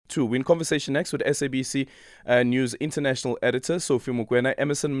2. We're in conversation next with SABC News International Editor Sophie Mokoena.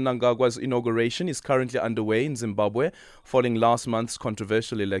 Emmerson Mnangagwa's inauguration is currently underway in Zimbabwe following last month's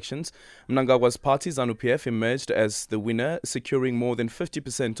controversial elections. Mnangagwa's party, ZANU-PF, emerged as the winner, securing more than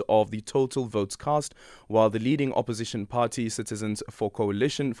 50% of the total votes cast, while the leading opposition party, Citizens for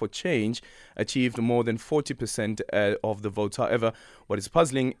Coalition for Change, achieved more than 40% of the votes. However, what is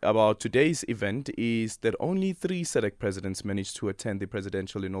puzzling about today's event is that only 3 SADC presidents managed to attend the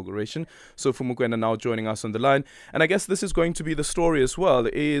presidential inauguration. Sophie Mokoena now joining us on the line. And I guess this is going to be the story as well,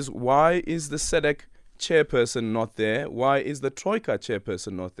 is why is the SADC chairperson not there? Why is the Troika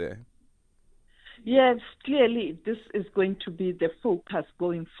chairperson not there? Yes, clearly this is going to be the focus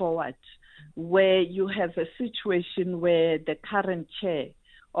going forward, where you have a situation where the current chair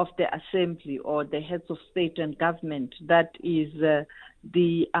of the assembly or the heads of state and government, that is the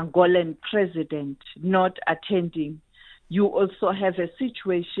Angolan president, not attending. You also have a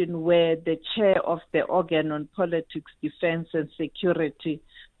situation where the chair of the organ on politics, defense and security,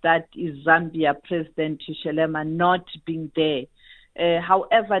 that is Zambia President Hichilema, not being there.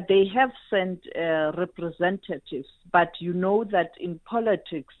 However, they have sent representatives, but you know that in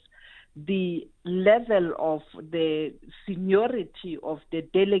politics, the level of the seniority of the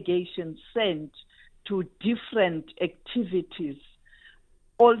delegation sent to different activities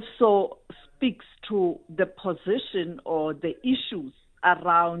also speaks to the position or the issues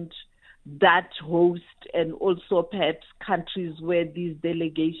around that host and also perhaps countries where these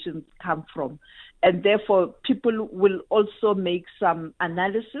delegations come from. And therefore, people will also make some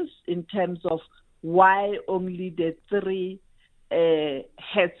analysis in terms of why only the 3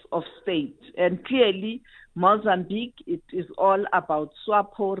 heads of state. And clearly, Mozambique, it is all about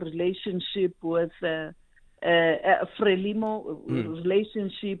SWAPO relationship with Frelimo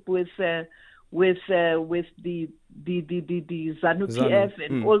relationship with the ZANU-PF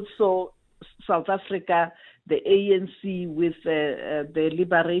and also South Africa, the ANC with the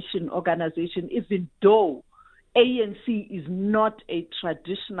Liberation Organization, even though ANC is not a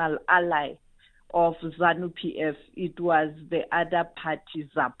traditional ally of ZANU-PF, it was the other party,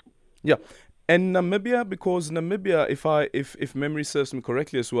 ZAPU. Yeah, and Namibia, because Namibia, if memory serves me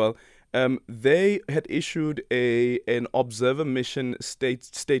correctly as well, they had issued an observer mission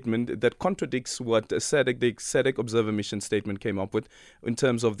statement that contradicts what the SADC observer mission statement came up with in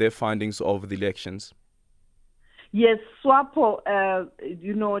terms of their findings of the elections. Yes, SWAPO,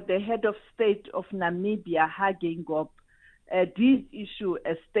 the head of state of Namibia, Hage Geingob, did issue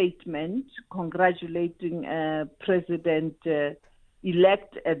a statement congratulating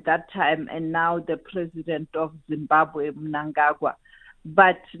President-elect at that time and now the President of Zimbabwe, Mnangagwa.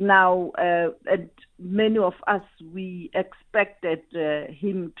 But now, many of us, we expected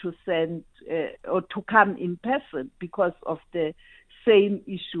him to send or to come in person because of the same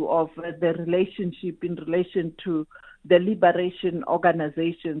issue of the relationship in relation to the liberation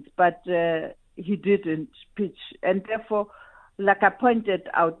organizations. But he didn't pitch. And therefore, like I pointed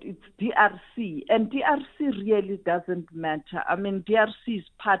out, it's DRC. And DRC really doesn't matter. I mean, DRC is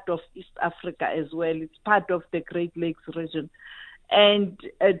part of East Africa as well. It's part of the Great Lakes region. And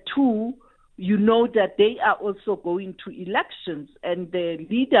 2, you know that they are also going to elections, and the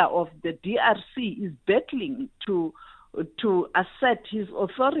leader of the DRC is battling to assert his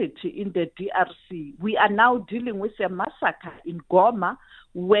authority in the DRC. We are now dealing with a massacre in Goma,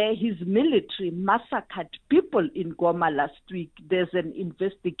 where his military massacred people in Goma last week. There's an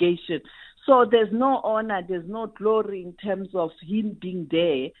investigation. So there's no honor, there's no glory in terms of him being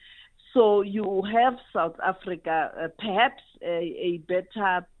there. So you have South Africa, perhaps a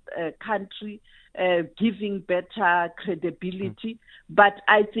better country, giving better credibility. But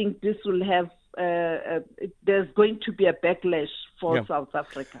I think this will have, there's going to be a backlash for South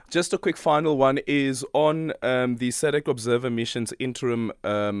Africa. Just a quick final one is on the SADC Observer Mission's interim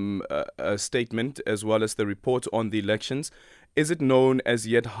statement, as well as the report on the elections. Is it known as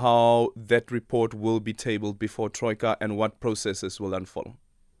yet how that report will be tabled before Troika and what processes will unfold?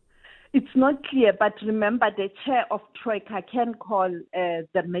 It's not clear, but remember the chair of Troika can call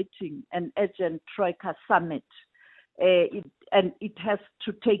the meeting an urgent Troika summit, and it has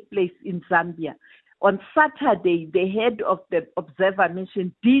to take place in Zambia. On Saturday, the head of the observer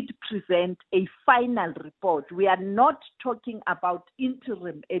mission did present a final report. We are not talking about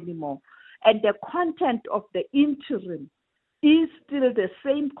interim anymore. And the content of the interim is still the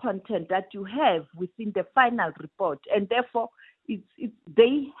same content that you have within the final report. And therefore,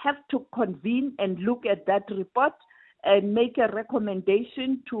 they have to convene and look at that report and make a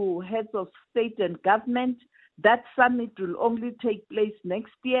recommendation to heads of state and government. That summit will only take place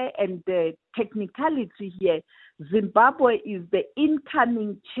next year, and the technicality here Zimbabwe is the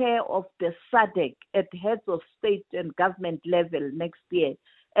incoming chair of the SADC at heads of state and government level next year.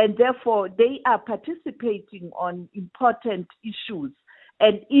 And therefore, they are participating on important issues.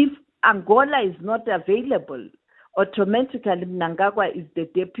 And if Angola is not available, automatically Mnangagwa is the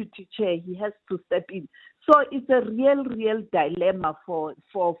deputy chair. He has to step in. So it's a real dilemma for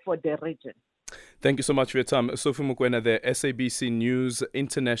the region. Thank you so much for your time. Sophie Mokoena, the SABC News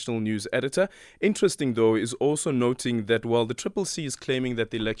International News Editor. Interesting, though, is also noting that while the SADC is claiming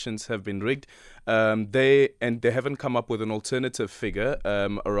that the elections have been rigged, they haven't come up with an alternative figure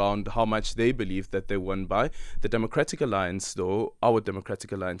around how much they believe that they won by. The Democratic Alliance, though, our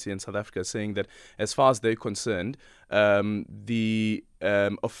Democratic Alliance here in South Africa, is saying that as far as they're concerned, the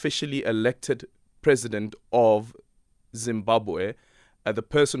officially elected president of Zimbabwe, the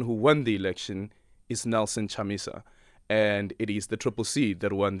person who won the election, is Nelson Chamisa, and it is the SADC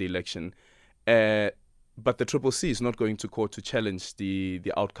that won the election. But the SADC is not going to court to challenge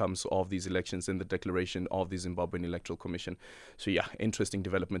the outcomes of these elections and the declaration of the Zimbabwean Electoral Commission. So yeah, interesting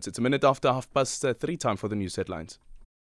developments. It's a minute after 3:30, time for the news headlines.